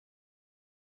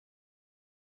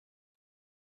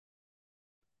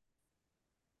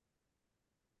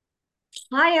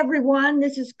Hi, everyone.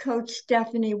 This is Coach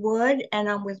Stephanie Wood, and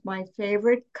I'm with my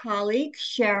favorite colleague,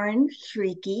 Sharon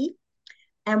Shrieky.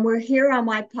 And we're here on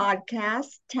my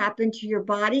podcast, Tap Into Your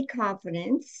Body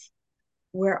Confidence,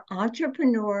 where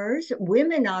entrepreneurs,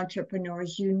 women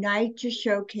entrepreneurs, unite to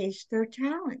showcase their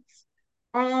talents.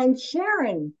 And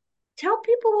Sharon, tell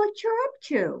people what you're up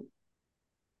to.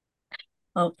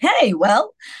 Okay,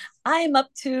 well, I am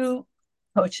up to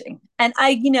coaching. And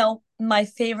my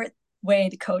favorite way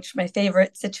to coach, my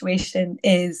favorite situation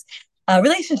is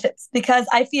relationships because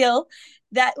I feel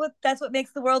that's what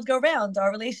makes the world go round, our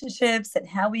relationships and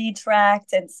how we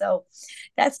interact. And so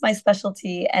that's my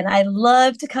specialty. And I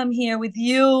love to come here with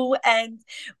you and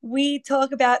we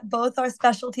talk about both our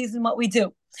specialties and what we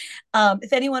do.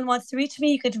 If anyone wants to reach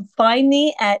me, you can find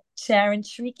me at Sharon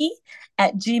Shrieky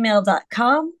at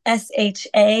gmail.com.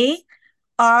 SharonShriqui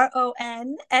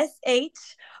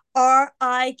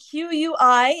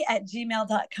at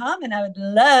gmail.com. And I would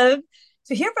love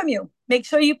to hear from you. Make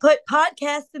sure you put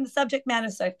podcast in the subject matter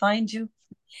so I find you.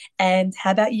 And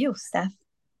how about you, Steph?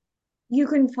 You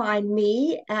can find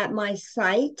me at my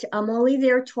site. I'm only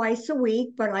there twice a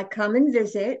week, but I come and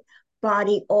visit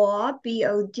Body Awe,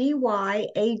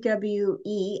 BODYAWE.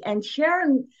 And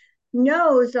Sharon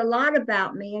knows a lot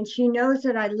about me, and she knows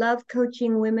that I love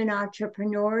coaching women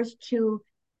entrepreneurs to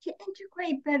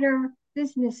integrate better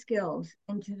business skills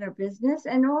into their business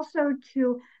and also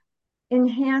to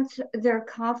enhance their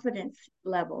confidence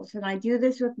levels. And I do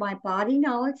this with my body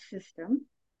knowledge system,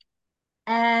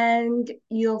 and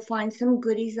you'll find some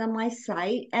goodies on my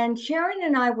site. And Sharon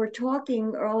and I were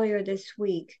talking earlier this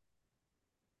week.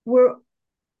 We're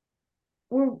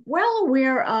we're well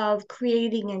aware of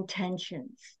creating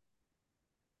intentions,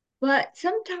 but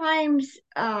sometimes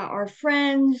our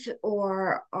friends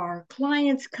or our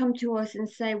clients come to us and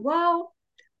say, "Well,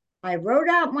 I wrote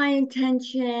out my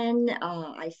intention.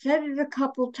 I said it a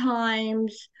couple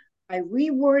times. I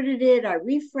reworded it. I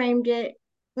reframed it,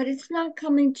 but it's not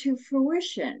coming to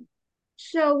fruition."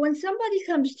 So when somebody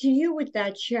comes to you with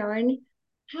that, Sharon,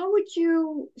 how would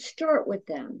you start with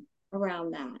them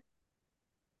around that?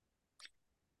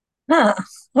 Huh.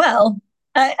 Well,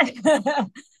 I,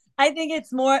 I think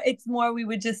it's more we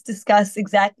would just discuss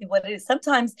exactly what it is.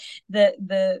 Sometimes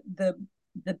the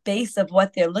base of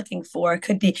what they're looking for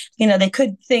could be, they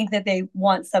could think that they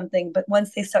want something, but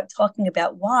once they start talking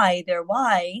about their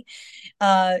why,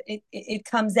 it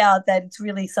comes out that it's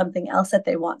really something else that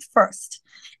they want first.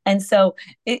 And so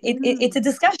it's a Mm.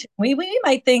 discussion. We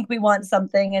might think we want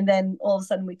something, and then all of a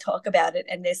sudden we talk about it,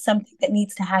 and there's something that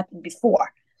needs to happen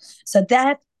before. So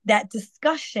that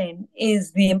discussion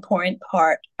is the important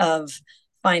part of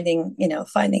finding out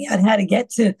how to get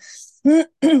to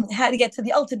how to get to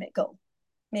the ultimate goal.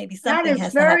 Maybe That something is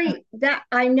has to happen. very, that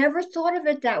I never thought of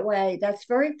it that way. That's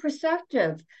very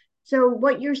perceptive. So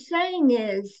what you're saying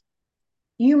is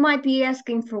you might be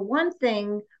asking for one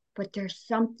thing, but there's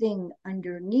something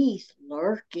underneath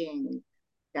lurking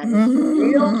that is the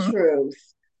real Mm-hmm.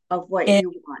 truth of what It,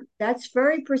 you want. That's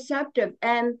very perceptive.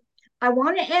 And I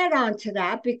want to add on to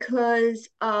that because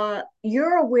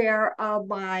you're aware of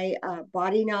my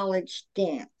body knowledge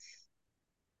dance.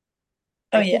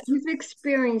 oh I yeah. think you've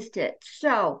experienced it.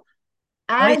 So,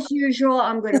 Oh yeah. as usual,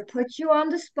 I'm going to put you on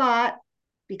the spot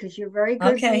because you're very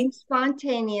good Okay. being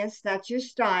spontaneous. That's your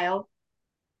style.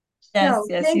 Yes, So,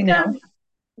 yes, think of,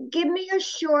 give me a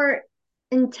short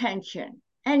intention,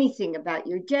 anything about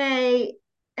your day,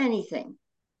 anything.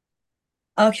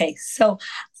 Okay, so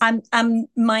I'm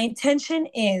my intention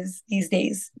is these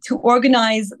days to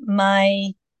organize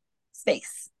my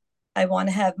space. I want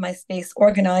to have my space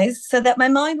organized so that my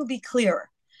mind will be clearer.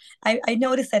 I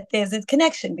notice that there's a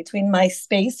connection between my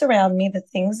space around me, the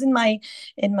things in my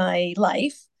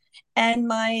life, and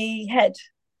my head.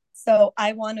 So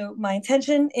my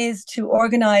intention is to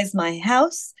organize my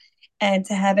house and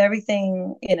to have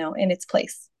everything, in its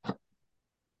place.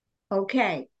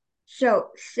 Okay. So,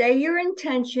 say your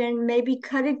intention, maybe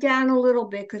cut it down a little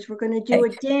bit because we're going to do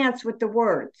Okay. a dance with the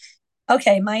words.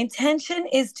 Okay, my intention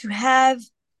is to have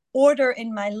order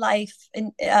in my life,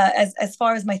 and as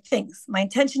far as my things. My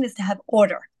intention is to have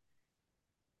order.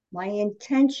 My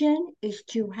intention is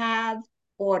to have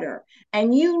order.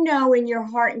 And you know in your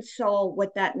heart and soul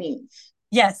what that means.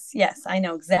 Yes, yes, I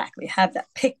know exactly. Have that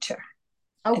picture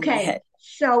in my Okay. head.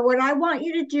 So, what I want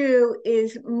you to do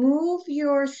is move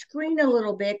your screen a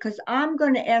little bit because I'm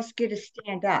going to ask you to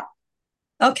stand up.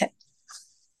 Okay,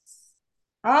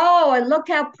 Oh, and look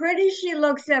how pretty she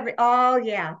looks oh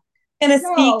yeah. I'm gonna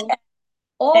speak So,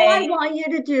 all I a. want you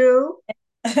to do,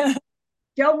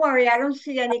 don't worry, I don't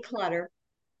see any clutter.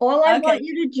 All I Okay, want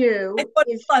you to I do put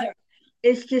clutter.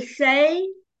 is to say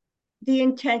the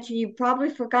intention? You've probably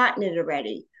forgotten it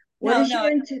already. What No, is no,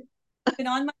 your it's intention? been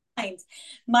on my mind.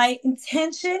 My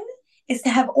intention is to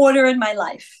have order in my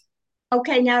life.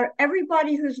 Okay, now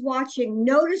everybody who's watching,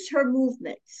 notice her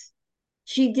movements.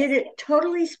 She did Yes. it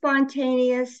totally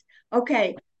spontaneous.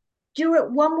 Okay, do it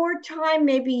one more time.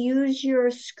 Maybe use your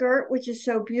skirt, which is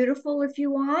so beautiful if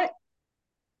you want.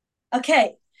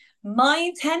 Okay. My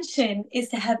intention is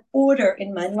to have order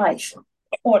in my life.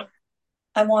 Order.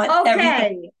 I want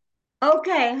everything. Okay,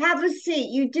 okay, have a seat.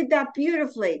 You did that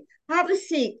beautifully. Have a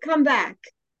seat. Come back.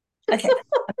 Okay.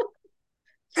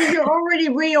 So you're already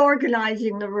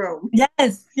reorganizing the room.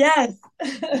 Yes, yes.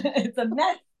 It's a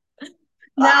mess.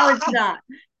 No, it's not.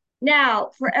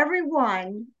 Now, for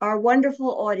everyone, our wonderful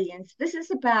audience, this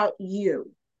is about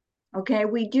you. Okay,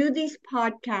 we do these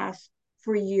podcasts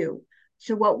for you.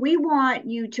 So, what we want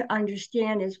you to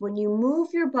understand is when you move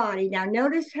your body, now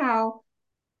notice how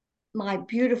my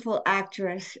beautiful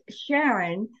actress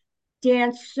Sharon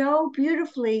danced so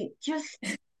beautifully just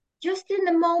in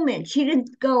the moment. She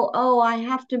didn't go, oh, I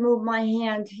have to move my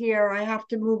hand here, I have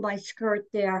to move my skirt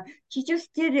there. She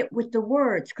just did it with the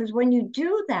words. Because when you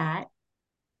do that,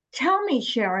 tell me,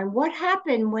 Sharon, what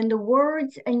happened when the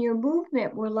words and your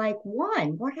movement were like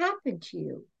one? What happened to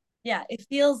you? Yeah, it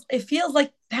feels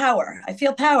like power. I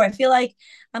feel power. I feel like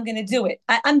I'm gonna do it.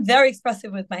 I'm very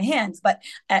expressive with my hands, but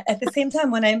at the same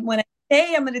time, when I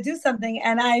say I'm gonna do something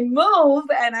and I move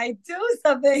and I do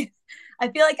something, I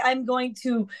feel like I'm going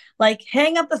to like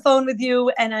hang up the phone with you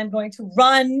and I'm going to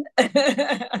run.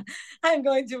 I'm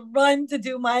going to run to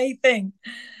do my thing.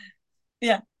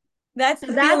 Yeah, that's So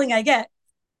the feeling I get.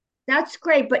 that's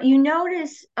great. But you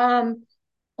notice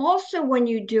also when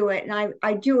you do it, and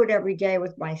I do it every day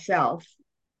with myself,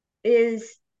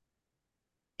 is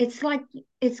it's like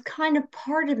it's kind of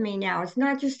part of me now. It's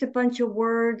not just a bunch of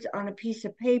words on a piece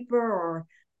of paper or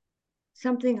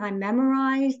something I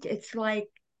memorized. It's like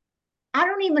I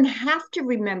don't even have to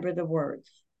remember the words.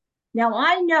 Now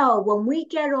I know when we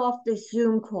get off this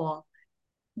Zoom call,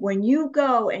 when you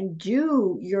go and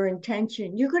do your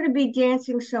intention, you're going to be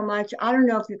dancing so much. I don't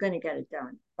know if you're going to get it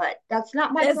done, but that's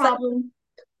not my It's like problem.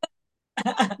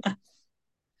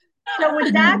 So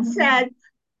with that said,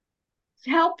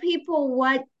 tell people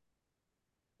what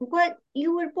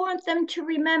you would want them to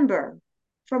remember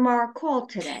from our call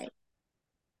today.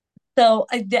 So,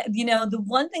 the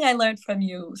one thing I learned from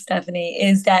you, Stephanie,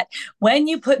 is that when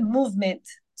you put movement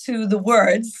to the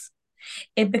words,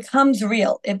 it becomes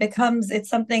real. It's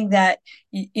something that,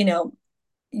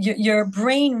 your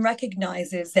brain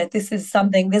recognizes that this is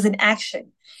something, there's an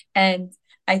action. And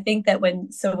I think that when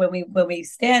we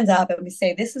stand up and we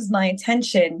say, this is my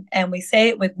intention, and we say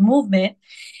it with movement,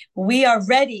 we are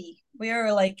ready. We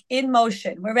are like in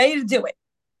motion. We're ready to do it.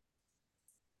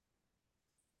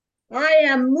 I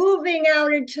am moving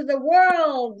out into the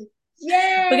world.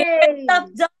 We're gonna get Yay! stuff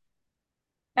done.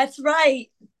 That's right.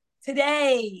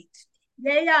 Today.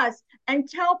 Yes. And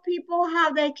tell people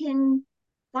how they can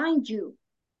find you.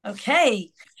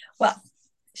 Okay. Well,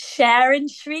 Sharon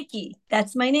Shrieky,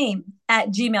 that's my name, at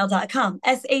gmail.com.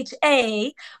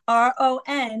 SharonShriqui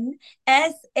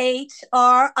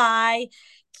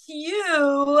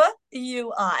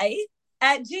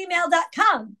at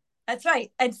gmail.com. That's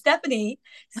right. And Stephanie,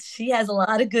 she has a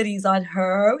lot of goodies on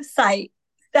her site.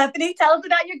 Stephanie, tell us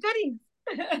about your goodies.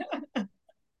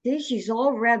 See, she's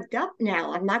all revved up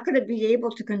now. I'm not going to be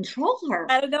able to control her.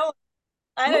 I don't know. Look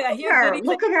I at hear her. goodies.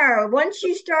 Look at her. Once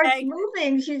she starts Like,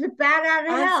 moving, she's a bat out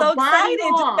of I'm hell. so Body excited.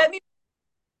 Just off. let me.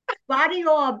 Body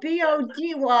off.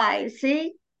 BODY.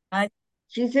 See? I,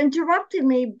 She's interrupting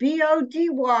me.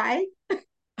 BODYAWE.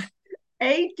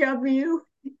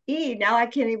 Now I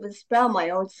can't even spell my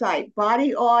own site.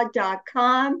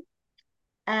 Bodyaw.com.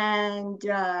 And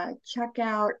check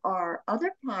out our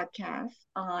other podcasts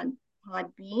on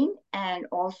Podbean and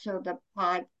also the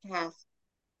podcast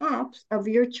apps of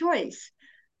your choice.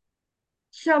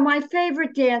 So, my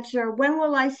favorite dancer, when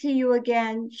will I see you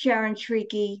again, Sharon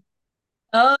Shrieky?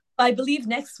 Oh, I believe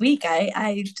next week.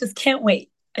 I just can't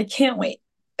wait. I can't wait.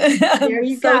 There I'm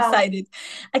you so go. excited.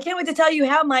 I can't wait to tell you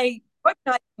how my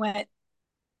workshop went.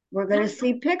 We're going to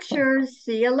see pictures.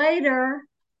 See you later.